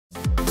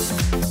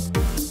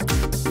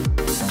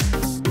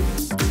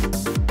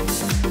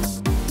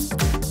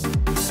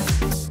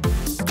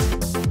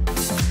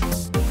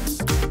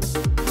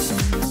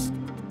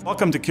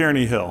Welcome to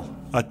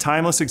KearneyHill, a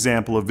timeless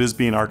example of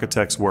Visbeen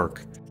architects'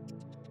 work.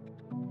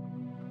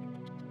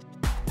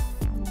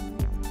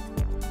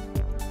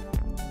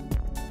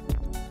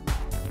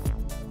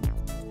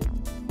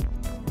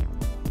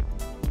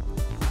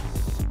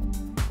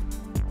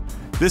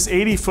 This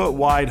 80-foot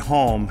wide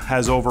home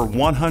has over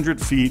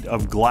 100 feet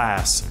of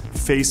glass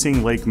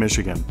facing Lake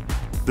Michigan.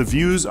 The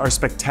views are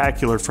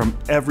spectacular from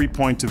every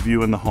point of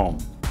view in the home.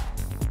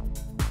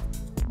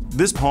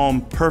 This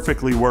home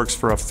perfectly works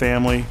for a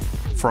family,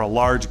 for a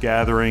large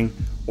gathering,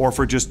 or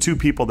for just two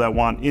people that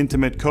want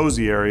intimate,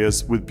 cozy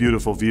areas with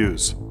beautiful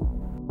views.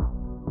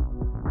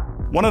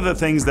 One of the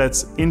things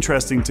that's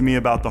interesting to me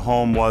about the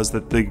home was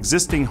that the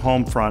existing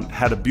home front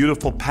had a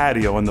beautiful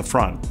patio in the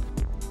front.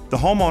 The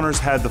homeowners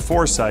had the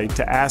foresight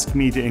to ask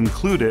me to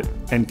include it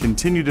and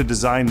continue to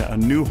design a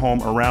new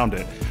home around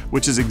it,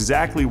 which is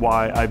exactly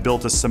why I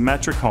built a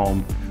symmetric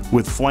home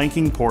with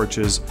flanking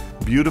porches,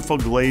 beautiful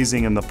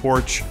glazing in the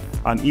porch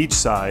on each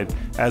side,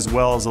 as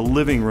well as a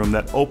living room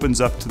that opens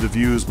up to the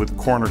views with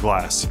corner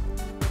glass.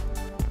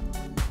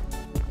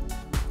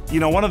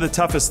 You know, one of the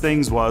toughest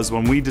things was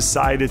when we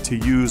decided to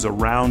use a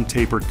round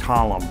tapered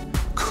column,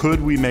 could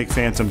we make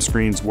phantom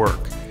screens work?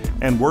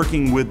 And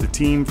working with the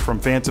team from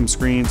Phantom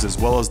Screens as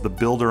well as the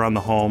builder on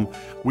the home,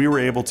 we were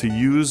able to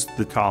use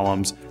the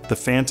columns, the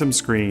Phantom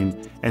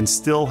screen, and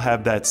still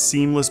have that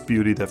seamless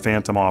beauty that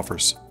Phantom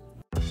offers.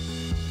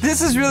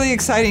 This is really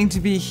exciting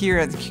to be here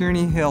at the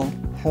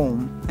KearneyHill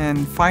home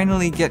and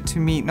finally get to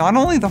meet not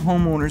only the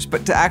homeowners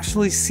but to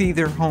actually see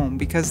their home,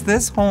 because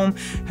this home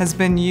has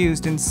been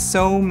used in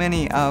so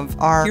many of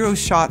our hero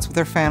shots with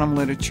our Phantom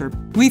literature.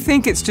 We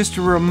think it's just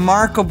a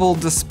remarkable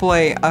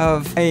display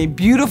of a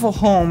beautiful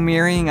home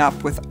marrying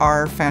up with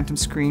our Phantom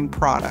screen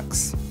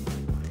products.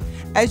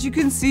 As you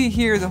can see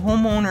here, the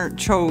homeowner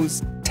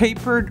chose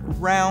tapered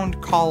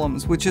round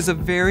columns, which is a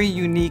very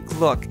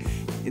unique look.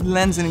 It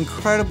lends an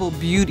incredible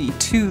beauty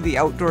to the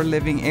outdoor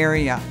living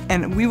area.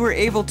 And we were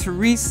able to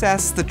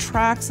recess the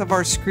tracks of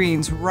our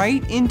screens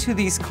right into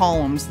these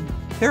columns.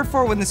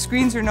 Therefore, when the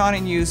screens are not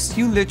in use,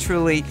 you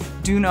literally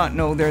do not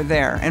know they're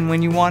there. And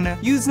when you want to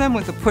use them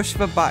with the push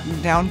of a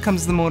button, down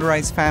comes the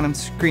motorized Phantom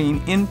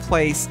screen in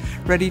place,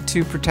 ready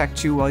to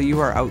protect you while you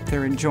are out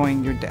there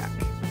enjoying your deck.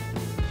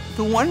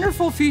 The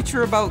wonderful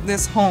feature about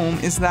this home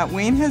is that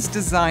Wayne has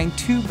designed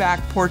two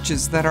back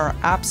porches that are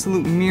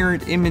absolute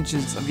mirrored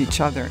images of each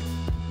other.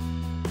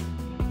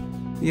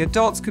 The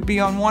adults could be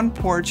on one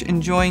porch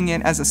enjoying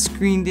it as a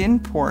screened-in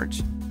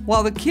porch,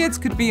 while the kids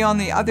could be on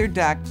the other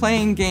deck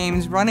playing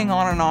games, running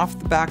on and off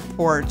the back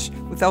porch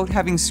without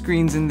having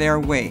screens in their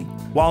way.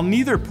 While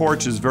neither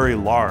porch is very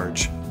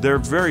large, they're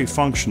very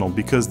functional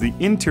because the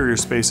interior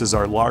spaces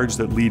are large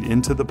that lead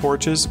into the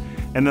porches,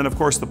 and then of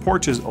course the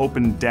porches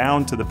open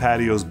down to the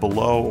patios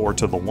below or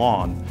to the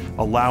lawn,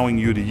 allowing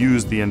you to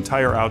use the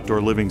entire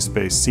outdoor living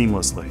space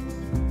seamlessly.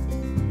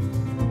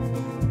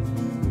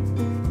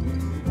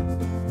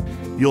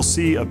 You'll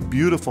see a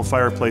beautiful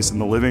fireplace in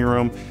the living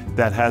room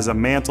that has a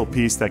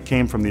mantelpiece that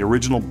came from the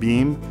original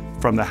beam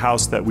from the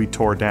house that we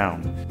tore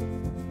down.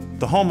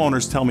 The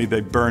homeowners tell me they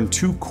burn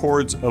 2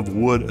 cords of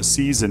wood a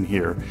season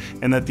here,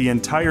 and that the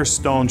entire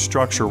stone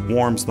structure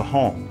warms the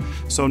home.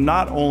 So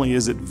not only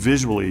is it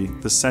visually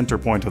the center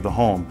point of the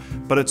home,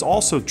 but it's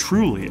also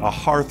truly a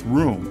hearth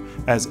room,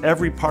 as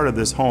every part of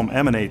this home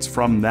emanates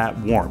from that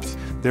warmth.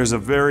 There's a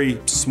very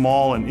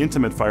small and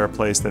intimate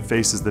fireplace that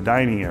faces the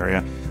dining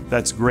area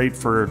that's great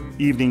for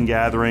evening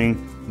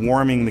gathering,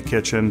 warming the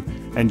kitchen,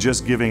 and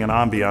just giving an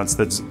ambiance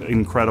that's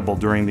incredible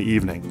during the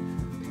evening.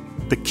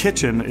 The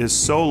kitchen is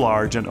so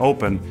large and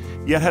open,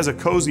 yet has a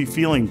cozy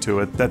feeling to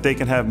it that they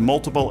can have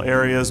multiple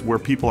areas where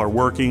people are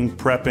working,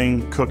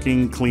 prepping,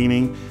 cooking,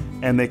 cleaning,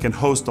 and they can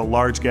host a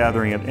large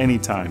gathering at any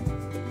time.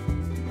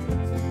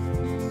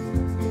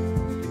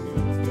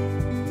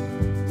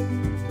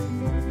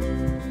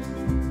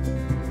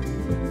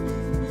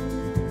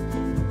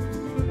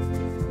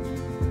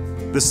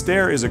 The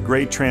stair is a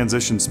great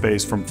transition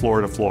space from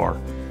floor to floor.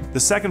 The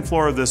second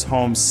floor of this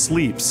home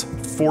sleeps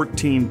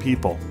 14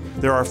 people.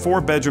 There are 4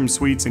 bedroom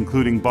suites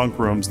including bunk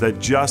rooms that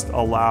just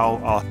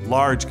allow a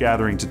large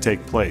gathering to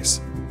take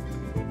place.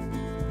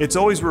 It's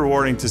always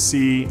rewarding to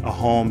see a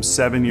home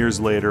 7 years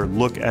later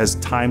look as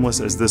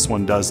timeless as this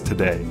one does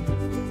today.